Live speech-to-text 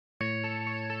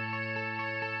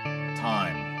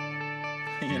time.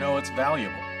 You know, it's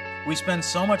valuable. We spend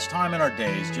so much time in our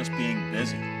days just being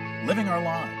busy, living our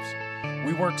lives.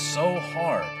 We work so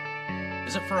hard.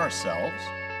 Is it for ourselves?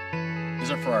 Is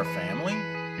it for our family?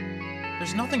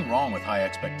 There's nothing wrong with high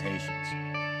expectations.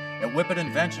 At WhipIt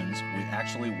Inventions, we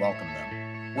actually welcome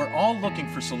them. We're all looking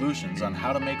for solutions on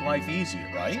how to make life easier,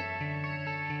 right?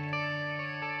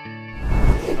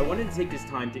 I wanted to take this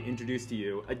time to introduce to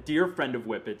you a dear friend of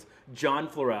WhipIt's, John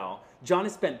Florell. John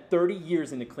has spent 30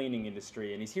 years in the cleaning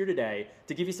industry, and he's here today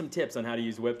to give you some tips on how to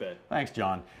use WhipIt. Thanks,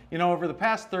 John. You know, over the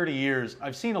past 30 years,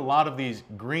 I've seen a lot of these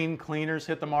green cleaners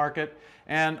hit the market,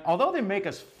 and although they make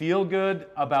us feel good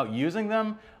about using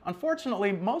them,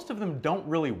 unfortunately, most of them don't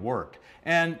really work.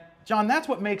 And John, that's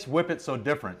what makes WhipIt so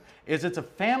different, is it's a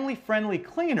family-friendly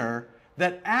cleaner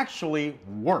that actually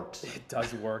works. It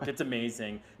does work. It's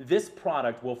amazing. This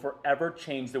product will forever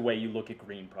change the way you look at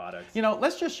green products. You know,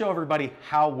 let's just show everybody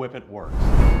how WhipIt works.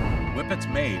 WhipIt's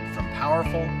made from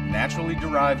powerful, naturally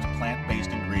derived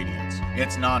plant-based ingredients.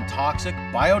 It's non-toxic,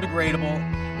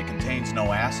 biodegradable, it contains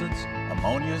no acids,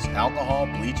 ammonias, alcohol,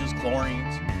 bleaches,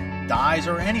 chlorines, dyes,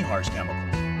 or any harsh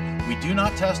chemicals. We do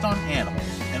not test on animals,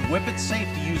 and WhipIt's safe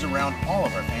to use around all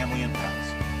of our family and pets.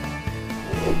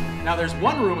 Now there's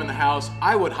one room in the house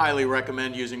I would highly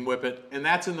recommend using WhipIt, and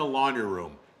that's in the laundry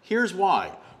room. Here's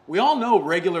why. We all know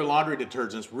regular laundry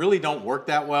detergents really don't work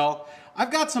that well.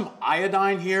 I've got some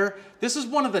iodine here. This is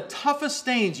one of the toughest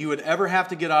stains you would ever have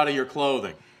to get out of your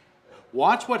clothing.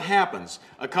 Watch what happens.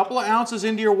 A couple of ounces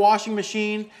into your washing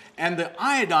machine and the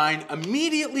iodine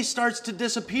immediately starts to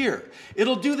disappear.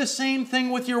 It'll do the same thing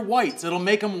with your whites. It'll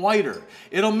make them whiter.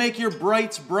 It'll make your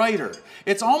brights brighter.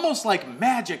 It's almost like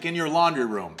magic in your laundry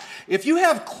room. If you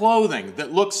have clothing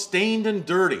that looks stained and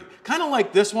dirty, kind of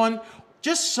like this one,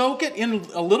 just soak it in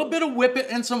a little bit of WhipIt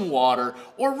and some water,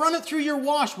 or run it through your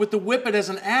wash with the WhipIt as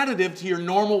an additive to your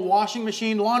normal washing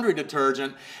machine laundry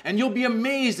detergent, and you'll be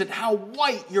amazed at how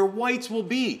white your whites will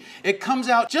be. It comes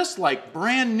out just like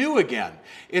brand new again.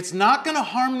 It's not going to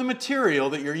harm the material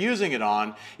that you're using it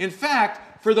on. In fact,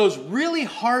 for those really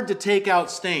hard to take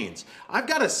out stains, I've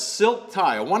got a silk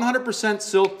tie, a 100%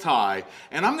 silk tie,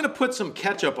 and I'm going to put some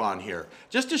ketchup on here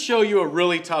just to show you a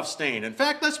really tough stain. In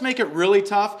fact, let's make it really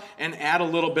tough and add a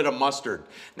little bit of mustard.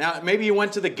 Now, maybe you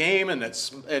went to the game and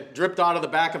it dripped out of the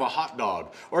back of a hot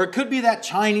dog, or it could be that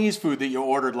Chinese food that you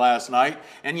ordered last night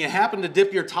and you happen to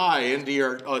dip your tie into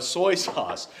your soy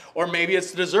sauce, or maybe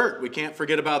it's the dessert. We can't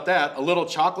forget about that. A little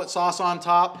chocolate sauce on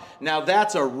top. Now,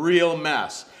 that's a real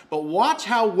mess. But watch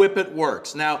how WhipIt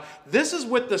works. Now, this is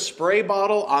with the spray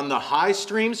bottle on the high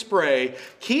stream spray.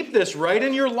 Keep this right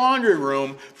in your laundry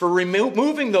room for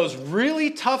removing those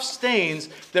really tough stains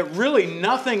that really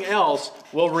nothing else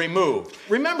will remove.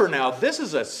 Remember now, this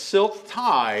is a silk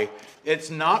tie. It's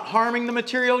not harming the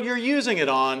material you're using it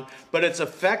on, but it's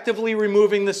effectively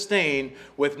removing the stain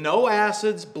with no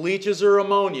acids, bleaches, or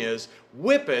ammonias.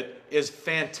 WhipIt is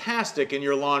fantastic in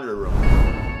your laundry room.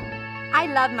 I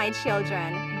love my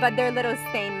children, but they're little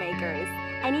stain makers.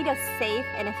 I need a safe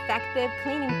and effective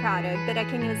cleaning product that I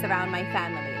can use around my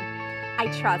family. I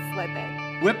trust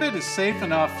WhipIt. WhipIt is safe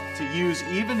enough to use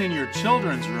even in your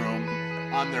children's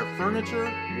room, on their furniture,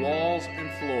 walls,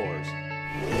 and floors.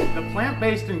 The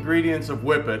plant-based ingredients of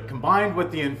WhipIt combined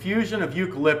with the infusion of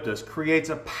eucalyptus creates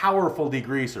a powerful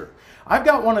degreaser. I've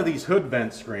got one of these hood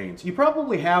vent screens. You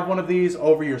probably have one of these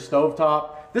over your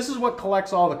stovetop. This is what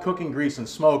collects all the cooking grease and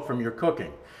smoke from your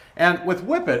cooking. And with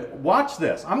WhipIt, watch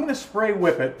this. I'm going to spray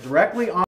WhipIt directly on